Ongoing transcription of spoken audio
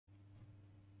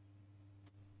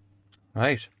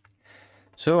Right,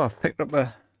 so I've picked up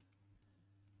a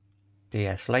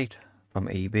DSlite from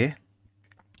eBay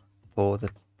for the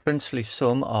princely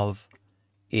sum of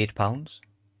 £8,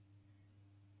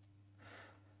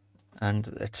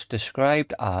 and it's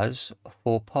described as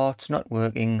 4 parts not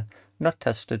working, not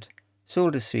tested,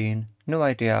 sold as seen, no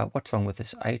idea what's wrong with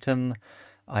this item.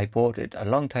 I bought it a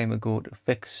long time ago to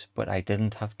fix, but I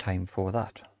didn't have time for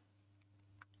that.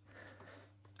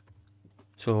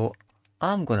 So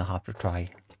I'm going to have to try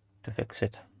to fix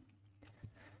it.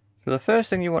 So the first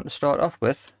thing you want to start off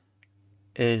with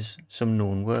is some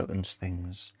known working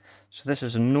things. So this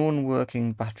is a known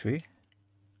working battery,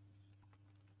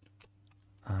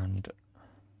 and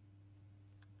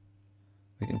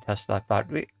we can test that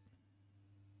battery.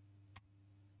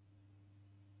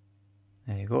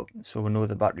 There you go, so we know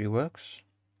the battery works.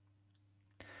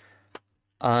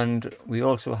 And we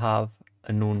also have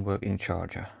a known working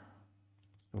charger.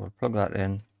 So we'll plug that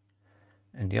in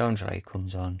and the orange light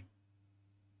comes on.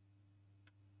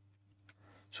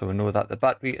 So we know that the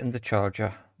battery and the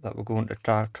charger that we're going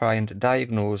to try and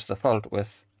diagnose the fault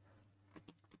with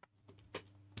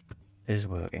is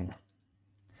working.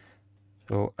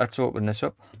 So let's open this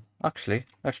up. Actually,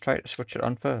 let's try to switch it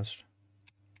on first.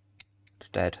 It's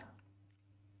dead.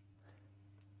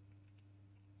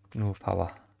 No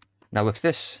power. Now if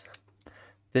this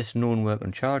known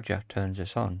working charger turns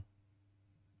this on,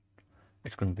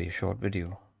 it's going to be a short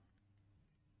video.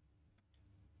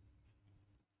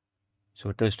 So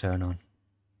it does turn on.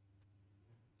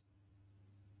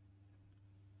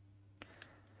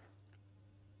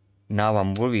 Now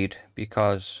I'm worried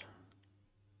because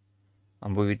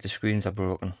I'm worried the screens are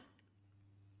broken.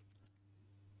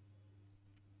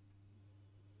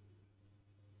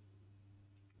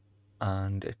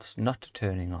 And it's not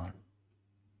turning on.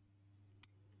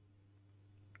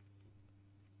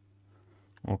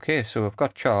 Okay, so I've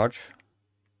got charge.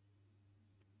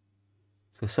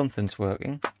 So something's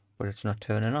working, but it's not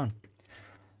turning on.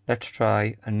 Let's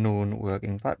try a known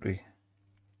working battery.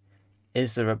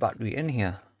 Is there a battery in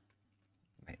here?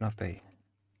 Might not be.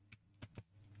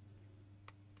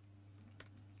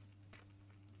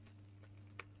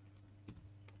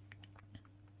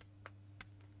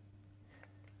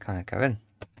 Can I go in?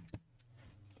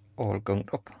 All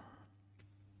gunked up.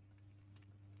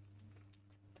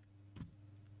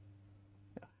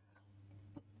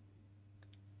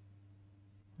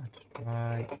 Let's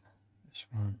try this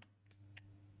one.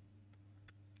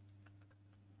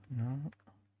 No.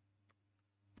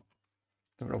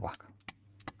 Give it a whack.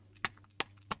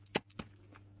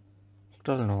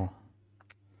 Still no.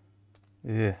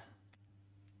 Yeah.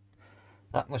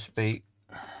 That must be.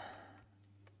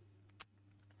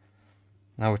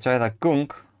 Now it's either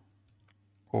gunk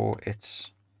or it's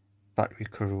battery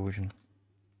corrosion.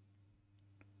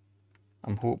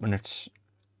 I'm hoping it's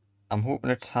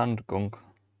hand gunk.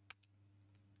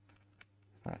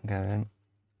 If I can get in.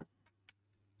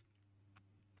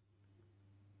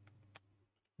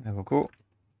 There we go.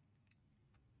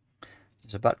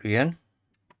 There's a battery in.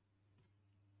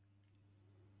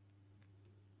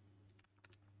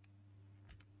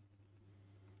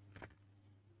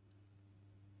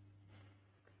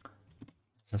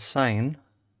 A sign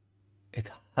it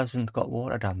hasn't got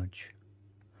water damage,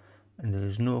 and there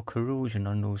is no corrosion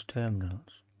on those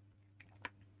terminals.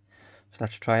 So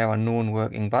let's try our known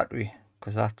working battery,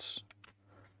 because that's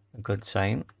a good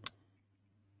sign.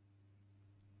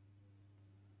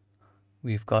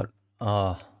 We've got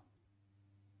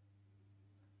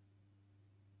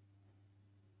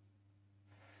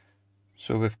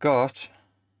so we've got,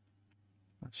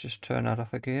 let's just turn that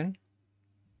off again.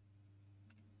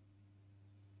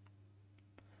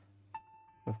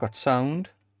 We've got sound.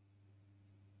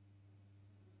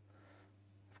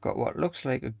 We've got what looks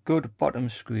like a good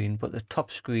bottom screen, but the top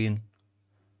screen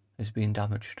has been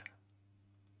damaged.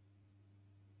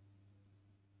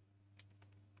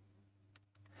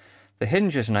 The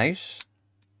hinge is nice,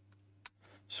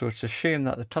 so it's a shame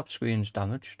that the top screen's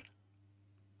damaged.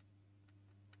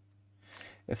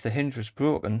 If the hinge was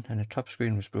broken and the top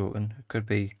screen was broken, it could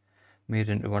be made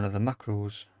into one of the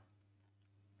macros.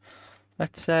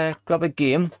 Let's grab a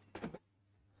game.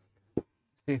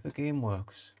 See if the game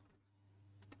works.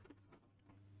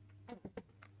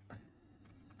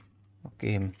 What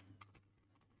game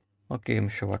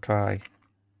shall I try?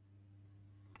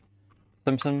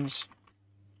 Simpsons.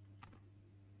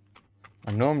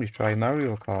 I normally try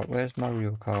Mario Kart. Where's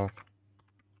Mario Kart?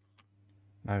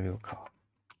 Mario Kart.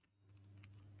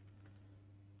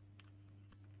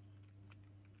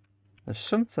 There's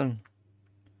something.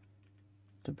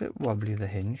 It's a bit wobbly, the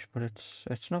hinge, but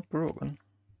it's not broken.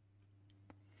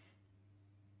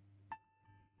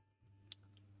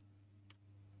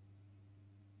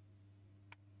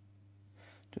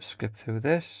 Just skip through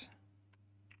this.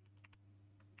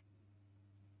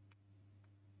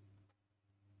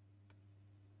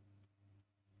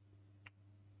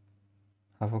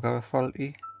 Have we got a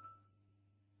faulty?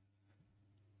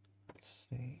 Let's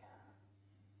see.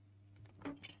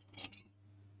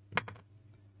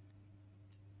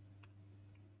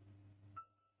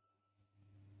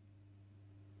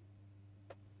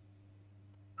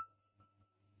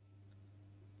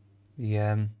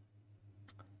 The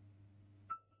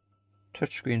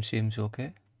touchscreen seems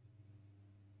okay.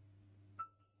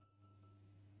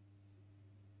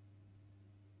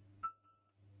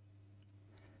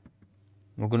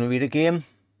 We're going to read a game.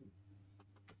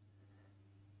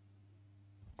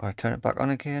 Gotta turn it back on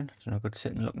again. It's no good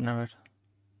sitting looking at it.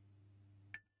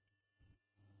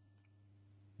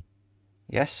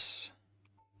 Yes.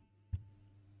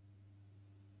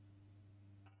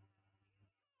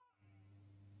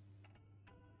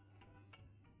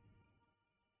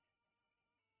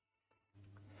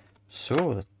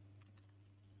 So the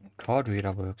card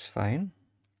reader works fine.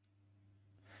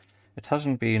 It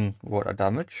hasn't been water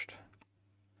damaged.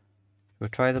 We'll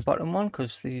try the bottom one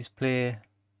because these play.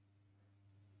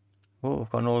 Oh, we've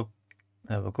got an old.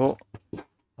 There we go.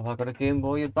 Have I got a Game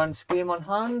Boy Advance game on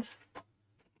hand?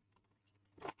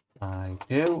 I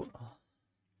do.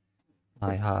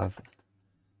 I have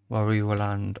Wario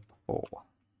Land 4.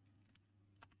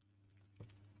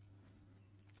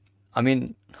 I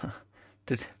mean,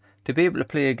 to be able to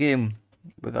play a game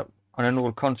on an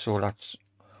old console, that's,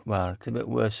 well, it's a bit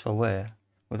worse for wear,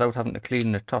 without having to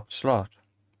clean the top slot.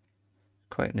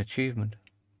 Quite an achievement.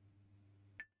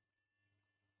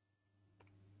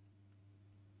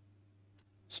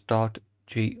 Oh,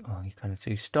 you can't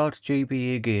see. Start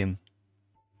GBA game.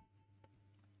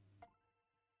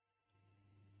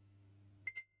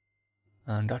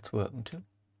 And that's working too.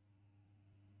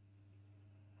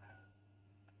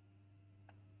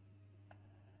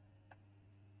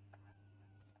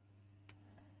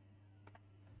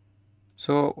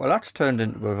 So, well, that's turned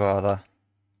into a rather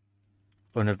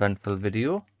uneventful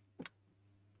video.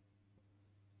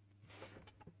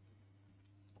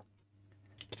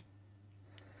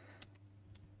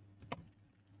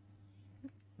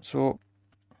 So,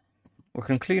 we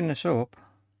can clean this up,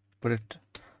 but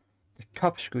the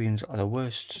top screens are the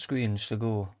worst screens to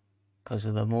go because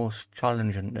they're the most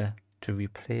challenging to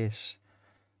replace.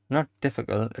 Not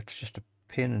difficult, it's just a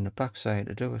pain in the backside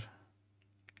to do it.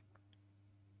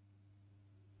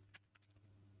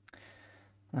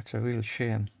 That's a real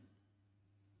shame.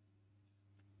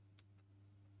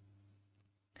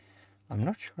 I'm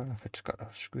not sure if it's got a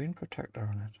screen protector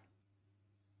on it.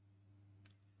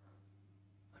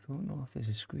 I don't know if there's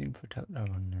a screen protector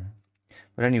on there.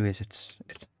 But anyways, it's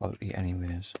faulty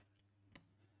anyways.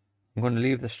 I'm going to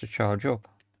leave this to charge up.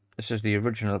 This is the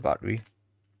original battery.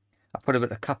 I put a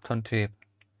bit of Kapton tape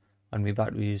on my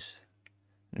batteries.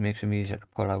 It makes them easier to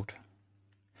pull out.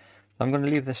 So I'm going to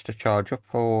leave this to charge up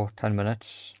for 10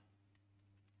 minutes.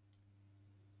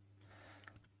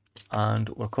 And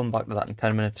we'll come back to that in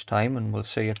 10 minutes time and we'll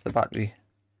see if the battery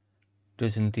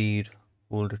does indeed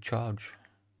hold a charge.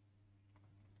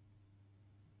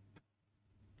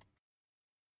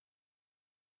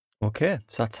 Okay,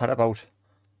 so that's had about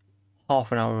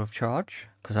half an hour of charge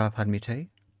because I've had my tea.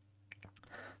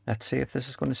 Let's see if this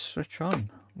is going to switch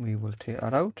on. We will take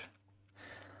that out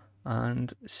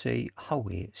and see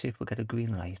if we get a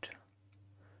green light.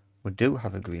 We do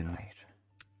have a green light.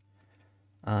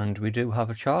 And we do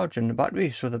have a charge in the battery,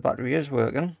 so the battery is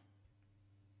working.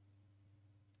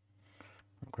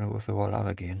 I'm going to go through all that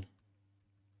again.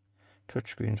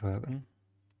 Touchscreen's working.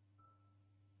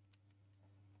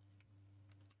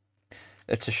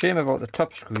 It's a shame about the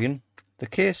top screen. The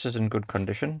case is in good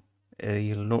condition.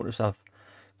 You'll notice I've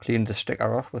cleaned the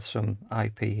sticker off with some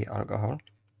IP alcohol.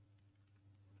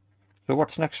 So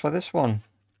what's next for this one?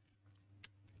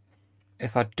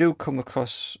 If I do come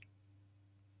across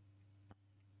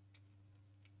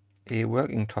a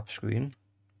working top screen,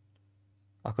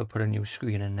 I could put a new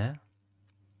screen in there.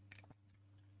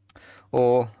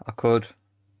 Or I could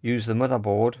use the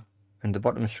motherboard and the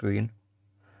bottom screen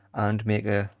and make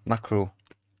a macro.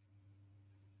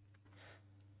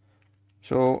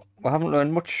 So we haven't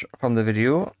learned much from the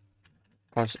video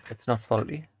because it's not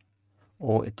faulty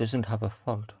or it doesn't have a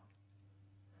fault.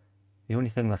 The only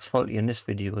thing that's faulty in this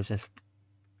video is if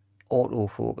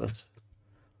autofocus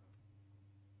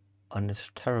on this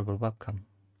terrible webcam.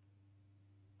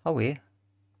 There we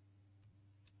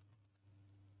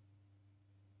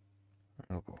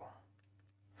go.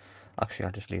 Actually,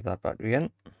 I'll just leave that battery in.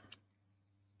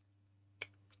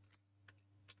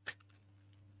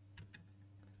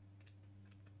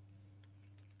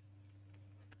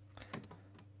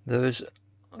 there's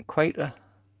quite a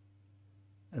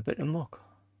bit of muck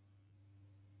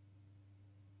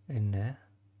in there,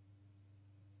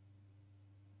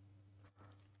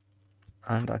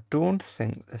 and I don't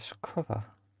think this cover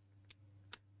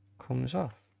comes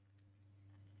off.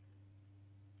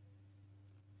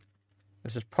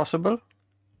 Is it possible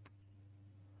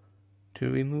to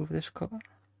remove this cover?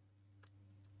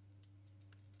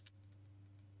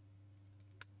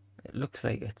 It looks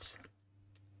like it's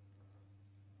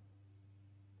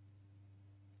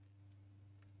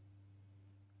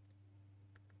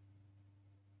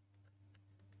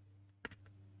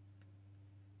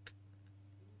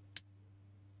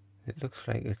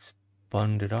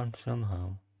bonded on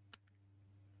somehow.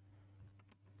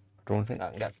 I don't think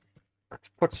I can get. Let's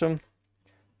put some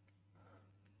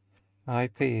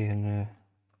IP in there.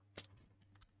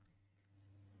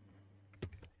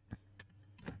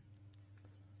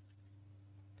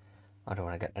 I don't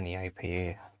want to get any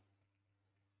IPA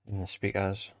in the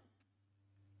speakers.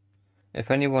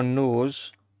 If anyone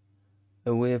knows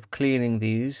a way of cleaning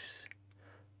these,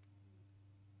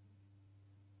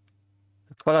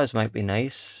 the colours might be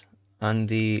nice, and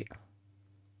the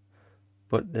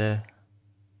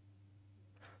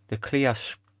clear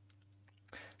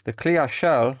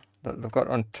shell that they've got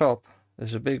on top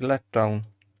is a big letdown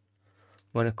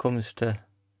when it comes to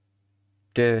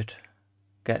dirt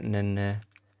getting in there.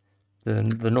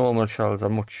 The normal shells are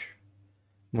much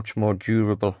more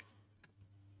durable.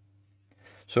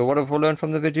 So what have we learned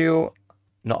from the video?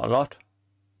 Not a lot.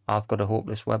 I've got a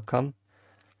hopeless webcam,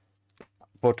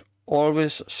 but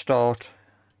always start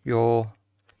your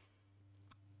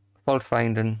fault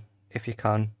finding, if you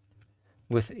can,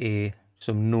 with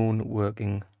some known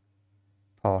working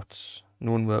parts,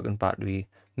 known working battery,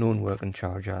 known working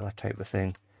charger, that type of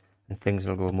thing, and things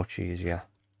will go much easier.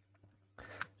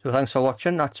 So thanks for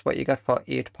watching. That's what you get for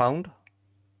 £8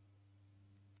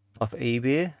 off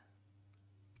eBay.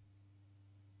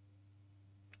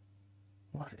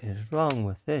 What is wrong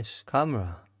with this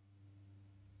camera?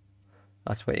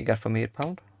 That's what you get from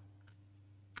 £8.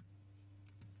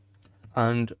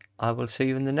 And I will see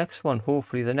you in the next one.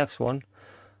 Hopefully the next one,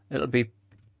 it'll be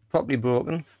properly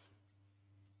broken.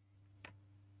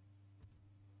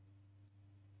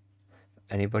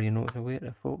 Anybody knows a way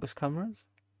to focus cameras?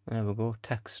 There we go,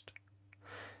 text.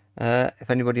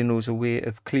 If anybody knows a way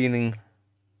of cleaning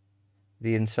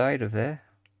the inside of there,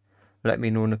 let me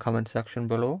know in the comment section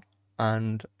below,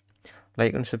 and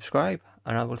like and subscribe,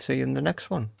 and I will see you in the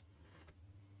next one.